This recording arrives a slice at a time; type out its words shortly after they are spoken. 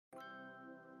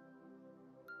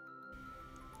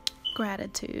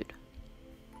gratitude?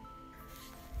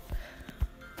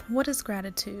 What is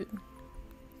gratitude?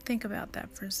 Think about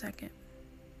that for a second.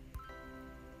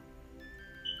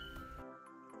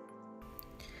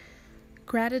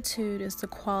 Gratitude is the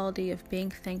quality of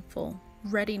being thankful,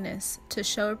 readiness to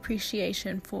show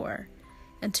appreciation for,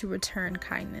 and to return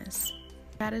kindness.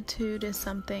 Gratitude is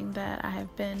something that I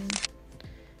have been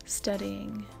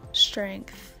studying: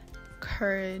 strength,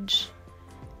 courage,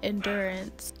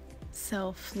 endurance,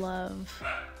 self-love.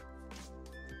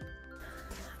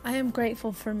 I am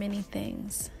grateful for many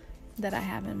things that I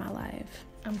have in my life.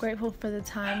 I'm grateful for the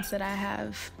times that I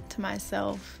have to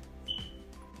myself.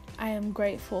 I am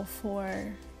grateful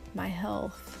for my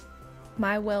health,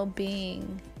 my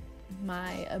well-being,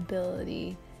 my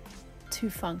ability to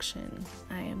function.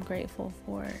 I am grateful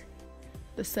for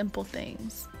the simple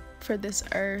things, for this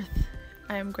earth.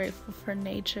 I am grateful for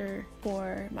nature,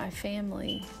 for my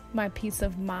family, my peace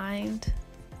of mind,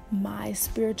 my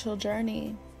spiritual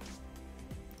journey,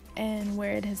 and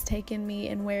where it has taken me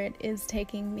and where it is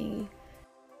taking me.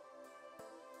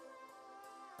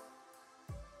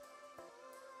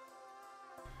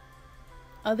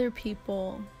 Other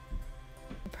people,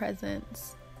 the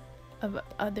presence of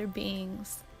other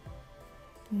beings,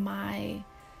 my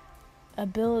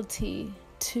ability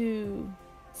to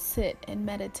sit and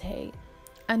meditate,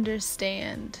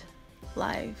 understand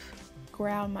life,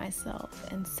 ground myself,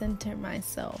 and center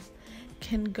myself,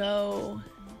 can go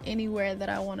anywhere that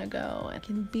I want to go. I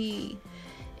can be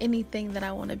anything that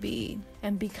I want to be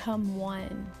and become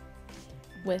one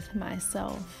with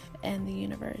myself and the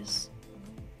universe.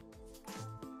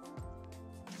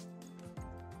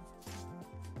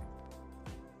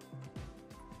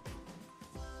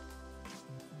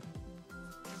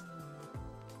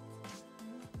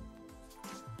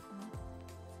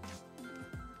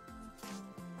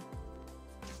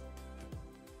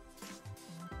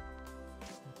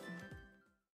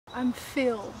 I'm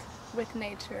filled with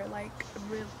nature, like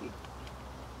really.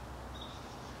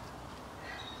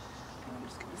 I'm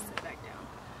just gonna sit back down.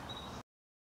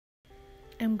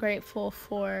 I'm grateful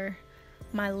for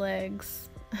my legs,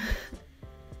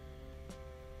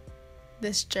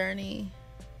 this journey.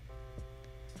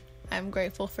 I'm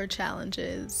grateful for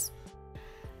challenges.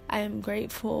 I am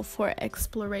grateful for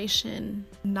exploration,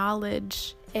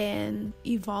 knowledge, and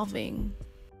evolving.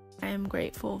 I am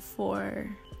grateful for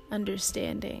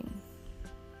understanding.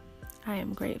 I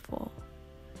am grateful.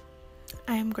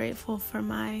 I am grateful for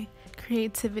my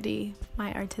creativity,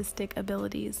 my artistic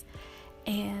abilities,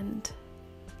 and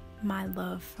my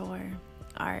love for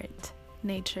art,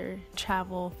 nature,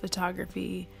 travel,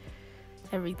 photography,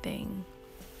 everything.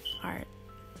 Art.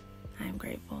 I am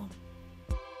grateful.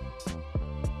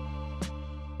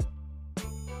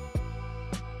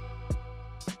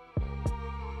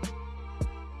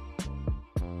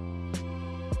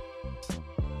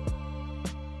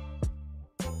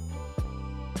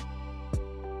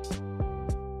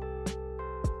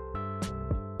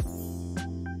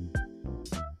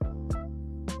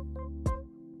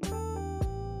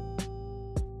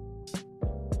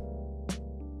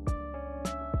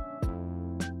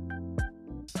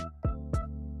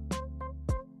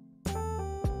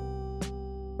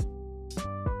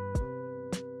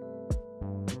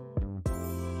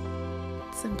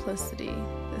 Simplicity,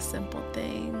 the simple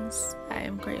things I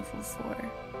am grateful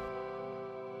for.